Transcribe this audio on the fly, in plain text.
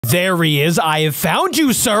there he is. I have found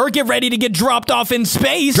you, sir. Get ready to get dropped off in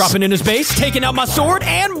space. Dropping in his base, taking out my sword,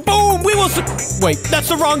 and boom, we will wait, that's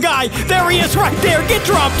the wrong guy. There he is right there. Get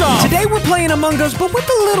dropped off. Today we're playing Among Us, but with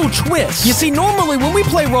a little twist. You see, normally when we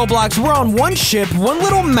play Roblox, we're on one ship, one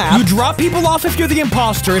little map. You drop people off if you're the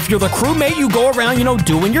imposter. If you're the crewmate, you go around, you know,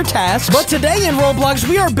 doing your tasks. But today in Roblox,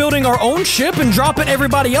 we are building our own ship and dropping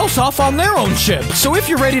everybody else off on their own ship. So if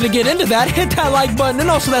you're ready to get into that, hit that like button and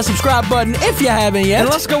also that subscribe button if you haven't yet. And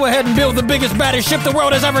let's go ahead and build the biggest, baddest ship the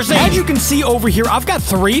world has ever seen. As you can see over here, I've got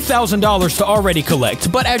 $3,000 to already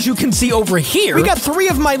collect. But as you can see over here, we got 3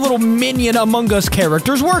 of my little minion Among Us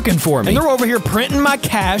characters working for me. And they're over here printing my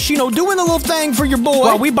cash, you know, doing a little thing for your boy.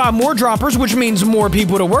 While we buy more droppers, which means more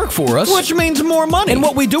people to work for us, which means more money. And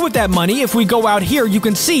what we do with that money, if we go out here, you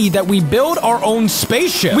can see that we build our own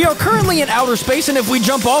spaceship. We are currently in outer space, and if we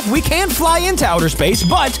jump off, we can fly into outer space,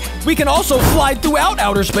 but we can also fly throughout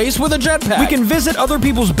outer space with a jetpack. We can visit other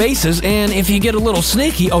people's bases, and if you get a little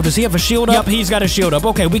sneaky, oh, does he have a shield up? Yep, he's got a shield up.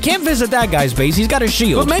 Okay, we can't visit that guy's base. He's got a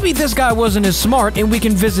shield. But maybe this guy wasn't as smart, and we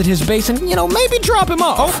can visit his base and, you know, maybe drop him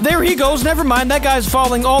off. Oh, there he goes. Never mind. That guy's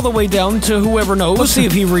falling all the way down to whoever knows. Let's see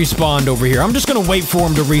if he respawned over here. I'm just gonna wait for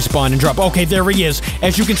him to respawn and drop. Okay, there he is.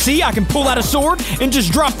 As you can see, I can pull out a sword and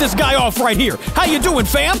just drop this guy off right here. How you doing,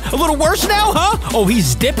 fam? A little worse now, huh? Oh,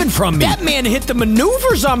 he's dipping from me. That man hit the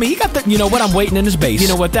maneuvers on me. He got the... You know what? I'm waiting in his base. You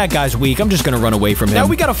know what? That guy's weak. I'm just gonna run away from him. Now,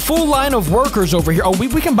 we got a full line of workers over here. Oh, we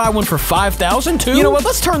can buy one for 5,000 too? You know what?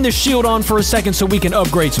 Let's turn this shield on for a second so we can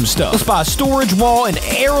upgrade some stuff. Let's buy a storage wall, an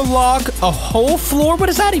airlock, a whole floor. What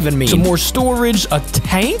does that even mean? Some more storage, a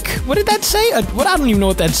tank? What did that say? I don't even know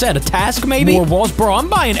what that said. A task, maybe? More walls? Bro, I'm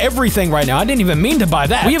buying everything right now. I didn't even mean to buy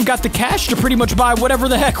that. We have got the cash to pretty much buy whatever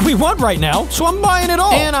the heck we want right now, so I'm buying it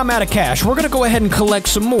all. And I'm out of cash. We're gonna go ahead and collect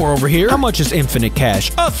some more over here. How much is infinite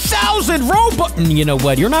cash? 1,000 Robux! You know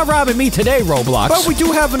what? You're not robbing me today, Roblox. But we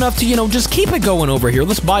do have enough to, you know, just keep it going over here.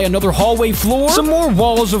 Let's buy another hallway floor. Some more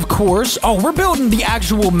walls, of course. Oh, we're building the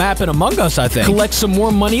actual map in Among Us, I think. Collect some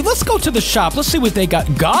more money. Let's go to the shop. Let's see what they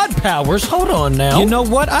got. God powers? Hold on now. You know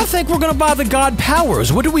what? I think we're gonna buy the God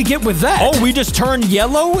powers. What do we get with that? Oh, we just turn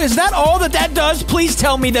yellow? Is that all that does? Please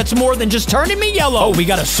tell me that's more than just turning me yellow. Oh, we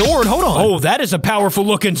got a sword. Hold on. Oh, that is a powerful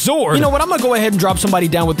looking sword. You know what? I'm gonna go ahead and drop somebody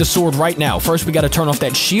down with the sword right now. First, we gotta turn off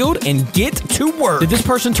that shield and get to work. Did this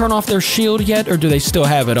person turn off their shield yet, or do they still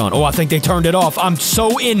have it on? Oh, I think they turned it off. I'm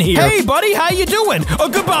so in here. Hey, buddy, how you doing?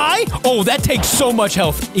 Goodbye. Oh, that takes so much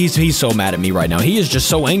health. He's so mad at me right now. He is just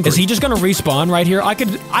so angry. Is he just gonna respawn right here? I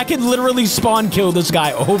could literally spawn kill this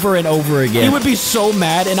guy over and over again. He would be so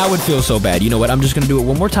mad, and I would feel so bad. You know what? I'm just gonna do it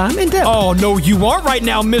one more time and then. Oh, no, you aren't right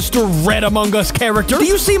now, Mr. Red Among Us character. Do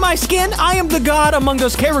you see my skin? I am the God Among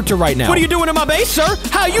Us character right now. What are you doing in my base, sir?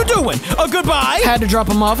 How you doing? Goodbye. Had to drop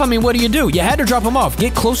him off. I mean, what do? You had to drop him off.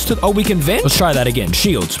 Get close to... Oh, we can vent? Let's try that again.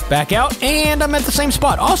 Shields. Back out. And I'm at the same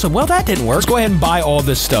spot. Awesome. Well, that didn't work. Let's go ahead and buy all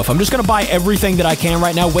this stuff. I'm just gonna buy everything that I can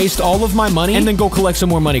right now, waste all of my money, and then go collect some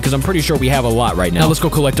more money, because I'm pretty sure we have a lot right now. Now, let's go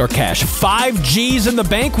collect our cash. 5 G's in the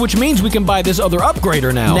bank, which means we can buy this other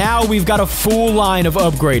upgrader now. Now, we've got a full line of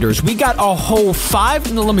upgraders. We got a whole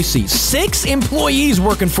 6 employees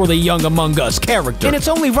working for the young Among Us character. And it's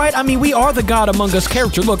only right. I mean, we are the God Among Us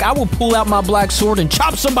character. Look, I will pull out my black sword and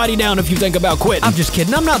chop somebody down if you think about quitting. I'm just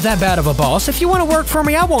kidding. I'm not that bad of a boss. If you want to work for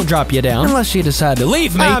me, I won't drop you down. Unless you decide to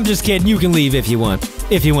leave me. I'm just kidding. You can leave if you want.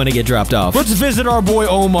 If you want to get dropped off. Let's visit our boy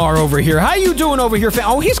Omar over here. How you doing over here, fam?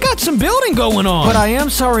 Oh, he's got some building going on. But I am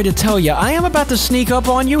sorry to tell you, I am about to sneak up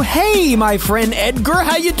on you. Hey, my friend Edgar,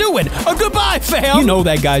 how you doing? Goodbye, fam. You know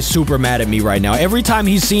that guy's super mad at me right now. Every time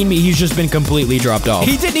he's seen me, he's just been completely dropped off.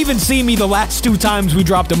 He didn't even see me the last 2 times we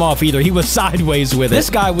dropped him off either. He was sideways with it. This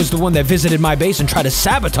guy was the one that visited my base and tried to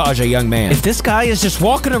sabotage a young man. If this guy is just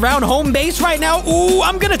walking around home base right now, ooh,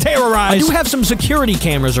 I'm gonna terrorize. I do have some security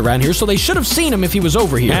cameras around here, so they should have seen him if he was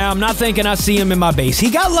over here. Now, I'm not thinking I see him in my base. He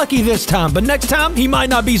got lucky this time, but next time, he might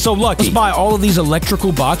not be so lucky. Let's buy all of these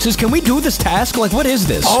electrical boxes. Can we do this task? Like, what is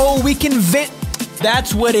this? Oh, we can vent...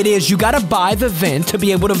 That's what it is. You gotta buy the vent to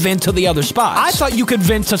be able to vent to the other spots. I thought you could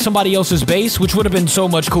vent to somebody else's base, which would have been so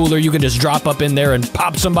much cooler. You can just drop up in there and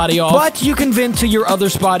pop somebody off. But you can vent to your other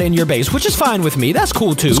spot in your base, which is fine with me. That's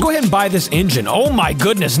cool, too. Let's go ahead and buy this engine. Oh, my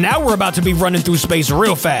goodness. Now we're about to be running through space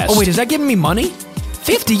real fast. Oh, wait, is that giving me money?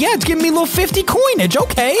 50? Yeah, it's giving me a little 50 coinage.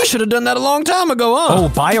 Okay. I should have done that a long time ago, huh? Oh,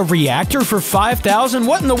 buy a reactor for 5,000?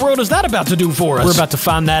 What in the world is that about to do for us? We're about to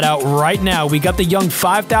find that out right now. We got the young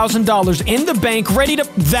 $5,000 in the bank ready to...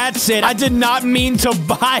 That's it. I did not mean to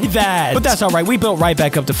buy that. But that's all right. We built right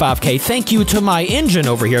back up to 5K. Thank you to my engine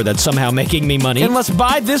over here that's somehow making me money. And let's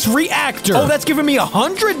buy this reactor. Oh, that's giving me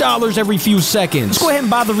 $100 every few seconds. Let's go ahead and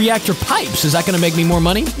buy the reactor pipes. Is that going to make me more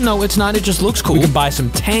money? No, it's not. It just looks cool. We can buy some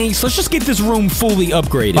tanks. Let's just get this room fully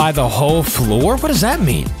upgraded. Buy the whole floor? What does that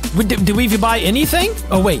mean? Did we even buy anything?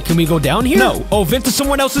 Oh, wait. Can we go down here? No. Oh, vent to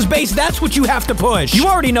someone else's base. That's what you have to push. You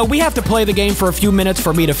already know we have to play the game for a few minutes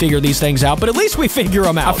for me to figure these things out, but at least we figure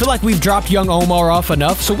them out. I feel like we've dropped young Omar off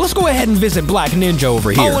enough, so let's go ahead and visit Black Ninja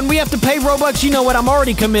over here. Oh, and we have to pay Robux. You know what? I'm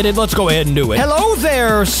already committed. Let's go ahead and do it. Hello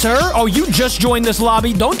there, sir. Oh, you just joined this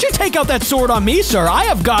lobby. Don't you take out that sword on me, sir. I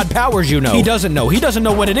have God powers, you know. He doesn't know. He doesn't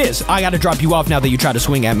know what it is. I gotta drop you off now that you try to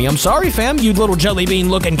swing at me. I'm sorry, fam, you little jelly bean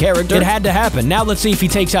looking character. It had to happen. Now let's see if he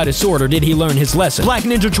takes out his sword, or did he learn his lesson? Black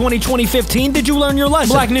Ninja 2015, did you learn your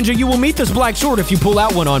lesson? Black Ninja, you will meet this black sword if you pull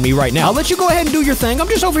out one on me right now. I'll let you go ahead and do your thing. I'm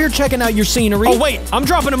just over here checking out your scenery. Oh, wait. I'm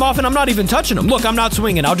dropping him off and I'm not even touching him. Look, I'm not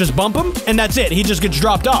swinging. I'll just bump him and that's it. He just gets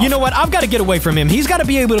dropped off. You know what? I've got to get away from him. He's got to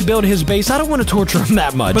be able to build his base. I don't want to torture him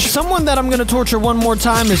that much. But someone that I'm going to torture one more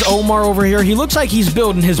time is Omar over here. He looks like he's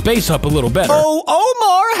building his base up a little better. Oh,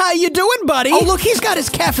 Omar, how you doing, buddy? Oh, look, he's got his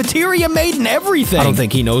cafeteria made and everything. I don't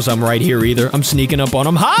think he knows I'm right here either. I'm sneaking up on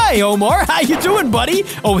him. Hi, Omar. How you doing, buddy?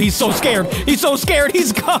 Oh, he's so scared. He's so scared.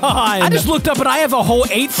 He's gone. I just looked up and I have a whole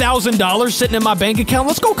 $8,000 sitting in my bank account.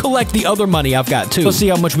 Let's go collect the other money I've got too. Let's see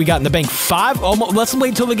how much we got in the bank. Almost. Let's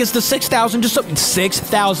wait till it gets to 6,000. Just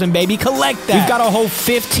 6,000, baby. Collect that. We've got a whole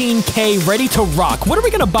 15K ready to rock. What are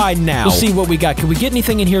we gonna buy now? We'll see what we got. Can we get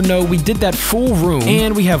anything in here? No, we did that full room.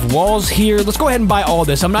 And we have walls here. Let's go ahead and buy all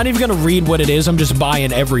this. I'm not even gonna read what it is. I'm just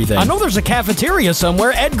buying everything. I know there's a cafeteria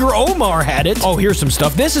somewhere. Edgar Omar had it. Oh, here's some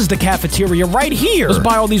stuff. This is the cafeteria right here. Let's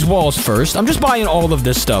buy all these walls first. I'm just buying all of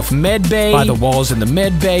this stuff. Med bay. Buy the walls in the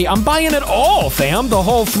med bay. I'm buying it all, fam. The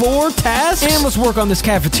whole floor, tasks. And let's work on this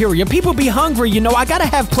cafeteria. People be hungry, you know. I gotta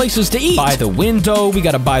have places to eat. Buy the window. We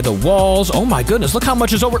gotta buy the walls. Oh my goodness. Look how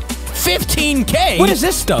much is over 15K. What is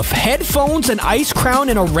this stuff? Headphones, an ice crown,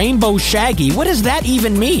 and a rainbow shaggy. What does that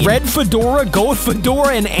even mean? Red fedora, gold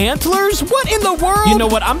fedora, and antlers? What in the world? You know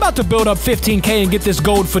what? I'm about to build up 15K and get this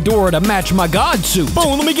gold fedora to match my god suit.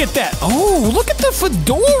 Boom, let me get that. Oh, look at the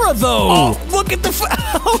fedora, though. Oh, look at the...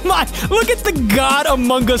 Oh my... Look at the God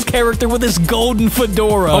Among Us character with this golden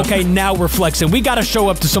fedora. Okay, now we're flexing. We gotta show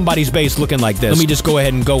up to somebody's base looking like this. Let me just go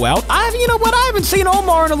ahead and go out. You know what? I haven't seen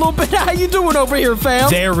Omar in a little bit. How you doing over here, fam?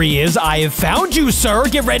 There he is. I have found you, sir.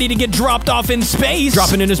 Get ready to get dropped off in space.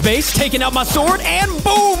 Dropping in his base, taking out my sword, and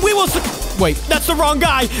boom, we will... Wait, that's the wrong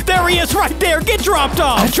guy. There he is right there. Get dropped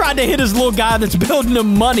off. I tried to hit his little guy that's building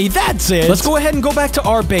him money. That's it. Let's go ahead and go back to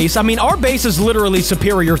our base. I mean, our base is literally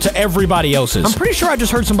superior to everybody else's. I'm pretty sure I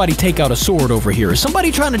just heard somebody take out a sword over here. Is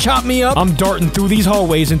somebody trying to chop me up? I'm darting through these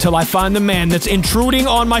hallways until I find the man that's intruding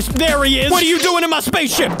on my... There he is. What are you doing in my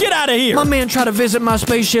spaceship? Get out of here. My man tried to visit my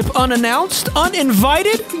spaceship unannounced,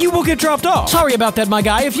 uninvited. You will get dropped off. Sorry about that, my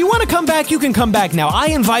guy. If you want to come back, you can come back now. I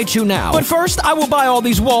invite you now. But first, I will buy all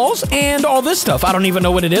these walls and all this stuff. I don't even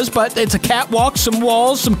know what it is, but it's a catwalk, some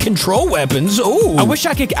walls, some control weapons. Ooh. I wish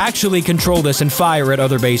I could actually control this and fire at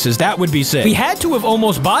other bases. That would be sick. We had to have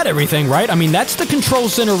almost bought everything, right? I mean, that's the control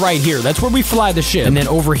center right here. That's where we fly the ship. And then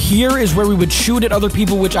over here is where we would shoot at other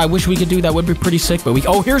people, which I wish we could do. That would be pretty sick, but we...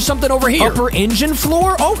 Oh, here's something over here. Upper engine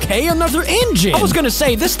floor? Okay, another engine. I was gonna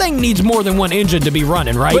say, this thing needs more than one engine to be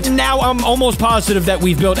running, right? But now I'm almost positive that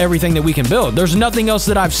we've built everything that we can build. There's nothing else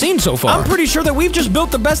that I've seen so far. I'm pretty sure that we've just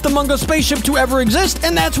built the best Among Us spaceship to ever exist,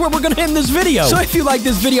 and that's where we're gonna end this video. So if you like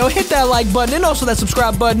this video, hit that like button and also that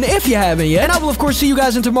subscribe button if you haven't yet. And I will, of course, see you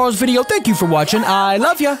guys in tomorrow's video. Thank you for watching. I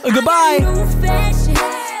love ya. Goodbye.